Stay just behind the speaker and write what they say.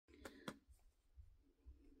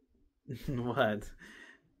What?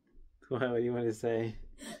 What do you want to say?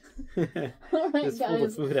 Alright, Just pull the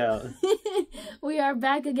guys. food out. We are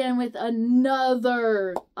back again with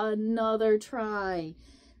another try.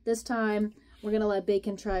 This time, we're gonna let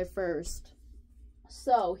Bacon try first.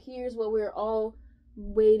 So, here's what we're all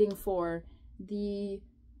waiting for. The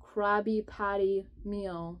Krabby Patty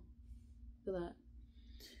meal. Look at that.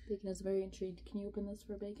 Bacon is very intrigued. Can you open this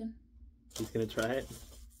for Bacon? He's gonna try it?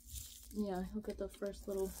 Yeah, look at the first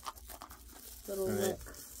little All look. right.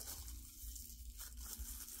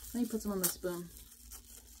 Let me put some on the spoon.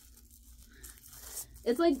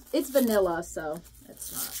 It's vanilla, so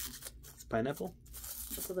it's not. It's pineapple?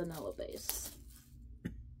 It's a vanilla base.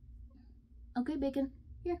 Okay, Bacon.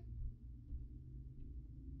 Here.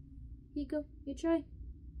 Here you go. You try.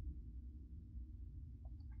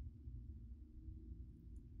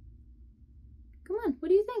 Come on, what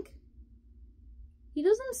do you think? He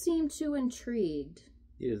doesn't seem too intrigued.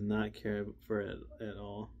 He does not care for it at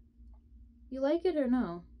all. You like it or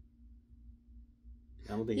no?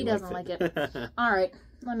 I don't think He likes doesn't like it. Alright,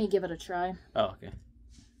 let me give it a try. Oh, okay.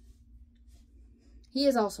 He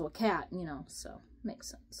is also a cat, you know, so makes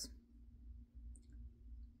sense.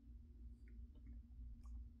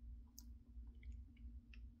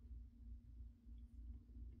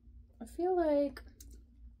 I feel like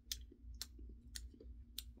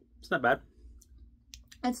It's not bad.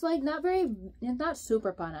 it's like it's not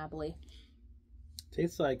super pineapple-y.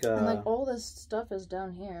 Tastes like And like all this stuff is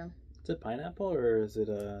down here. is it pineapple or is it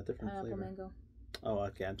a different Pineapple flavor? mango. Oh,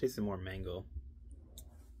 okay. I'm tasting more mango.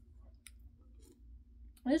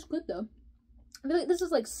 It's good though. I feel like this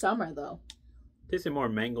is like summer though. Tasting more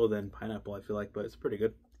mango than pineapple, I feel like, but it's pretty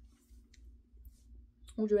good.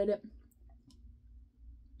 Would you rate it?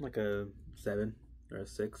 Like a 7 or a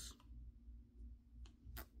 6.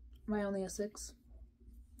 Why only a 6?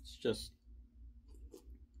 It's just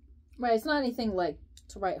Right, it's not anything like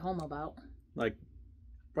to write home about. like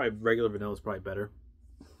probably regular vanilla is probably better.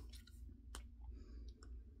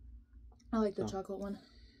 I like the chocolate one.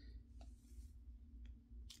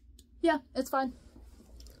 Yeah, it's fine.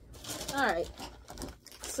 Alright.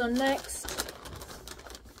 So next,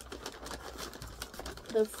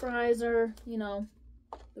 the fries are, you know,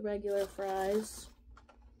 the regular fries.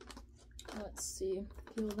 Let's see.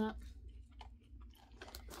 Peel that.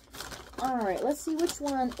 Alright, let's see which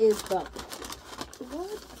one is the... What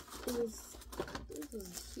is... This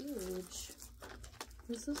is huge.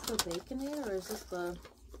 Is this the Baconator or is this the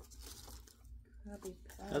Krabby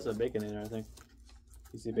Patty? That's a Baconator, I think.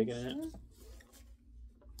 You see bacon in it?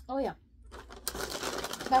 Oh, yeah.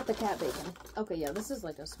 Not the cat bacon. Okay, yeah, this is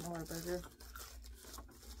like a smaller burger.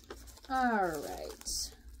 Alright.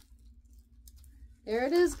 There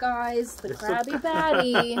it is, guys. The Krabby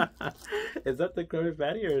Patty. Is that the Krabby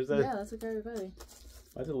Patty or is that... Yeah, that's a Krabby Patty.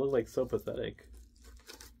 Why does it look like so pathetic?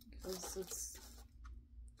 Because it's...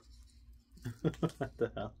 What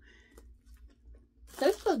the hell?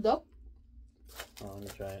 Tastes good, though. Oh, let me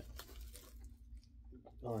try it.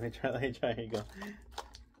 Oh, let me try, here you go.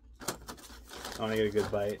 I want to get a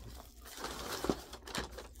good bite.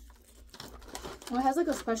 Oh, it has like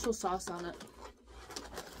a special sauce on it.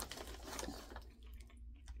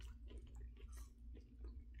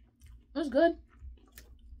 It's good.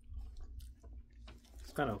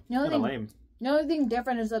 It's kind of The only thing- lame. The only thing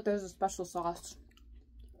different is that there's a special sauce.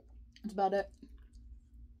 That's about it.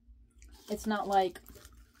 It's not like...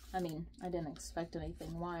 I mean, I didn't expect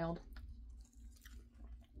anything wild.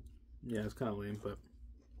 Yeah, it's kind of lame, but...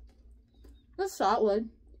 It's solid.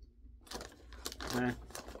 Eh.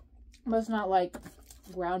 But it's not like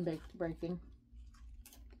ground-breaking.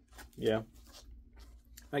 Yeah.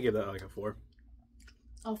 I give that like a 4.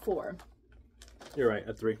 A 4. You're right,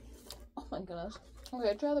 a 3. Oh my goodness.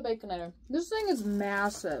 Okay, try the Baconator. This thing is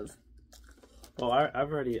massive. Well, I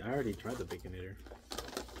already tried the Baconator.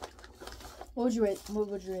 What would you rate that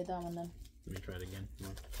one then? Let me try it again. Come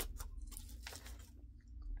on.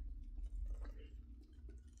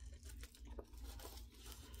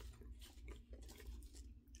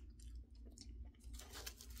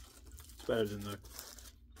 It's better than the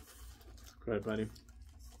Krabby Patty.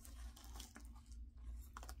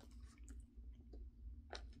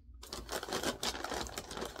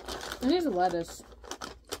 It needs lettuce.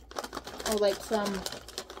 Or like some...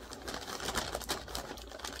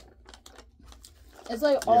 It's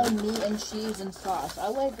like all meat and cheese and sauce. I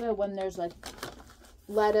like it when there's like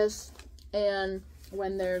lettuce and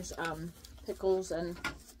when there's pickles and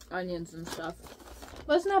onions and stuff.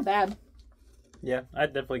 But it's not bad. Yeah,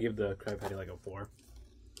 I'd definitely give the Krabby Patty like a 4.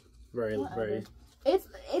 Very.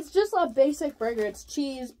 It's just a basic burger. It's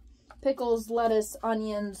cheese, pickles, lettuce,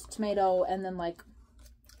 onions, tomato, and then like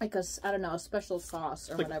like a, I don't know, a special sauce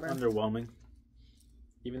or it's like whatever. Underwhelming.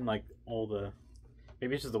 Even like all the,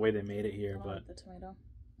 maybe it's just the way they made it here, I but like the tomato.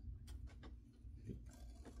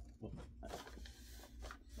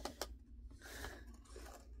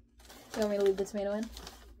 You want me to leave the tomato in?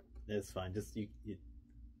 it's fine. Just you.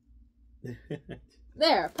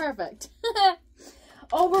 There, perfect.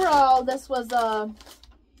 Overall, this was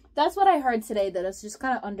that's what I heard today, that it's just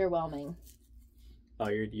kind of underwhelming. Oh,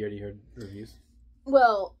 you already heard reviews?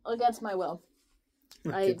 Well, against my will.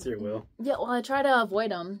 Against your will? Yeah, well, I try to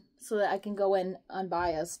avoid them so that I can go in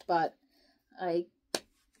unbiased, but I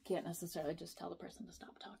can't necessarily just tell the person to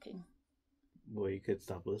stop talking. Well, you could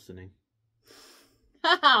stop listening.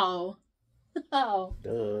 How? How?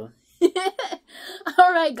 Duh.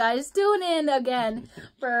 All right, guys, tune in again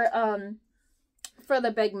for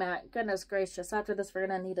the Big Mac. Goodness gracious! After this, we're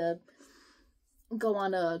gonna need to go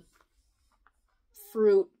on a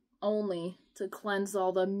fruit only to cleanse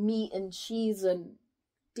all the meat and cheese and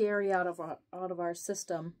dairy out of our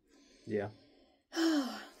system. Yeah.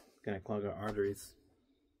 Gonna clog our arteries.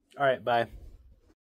 All right, bye.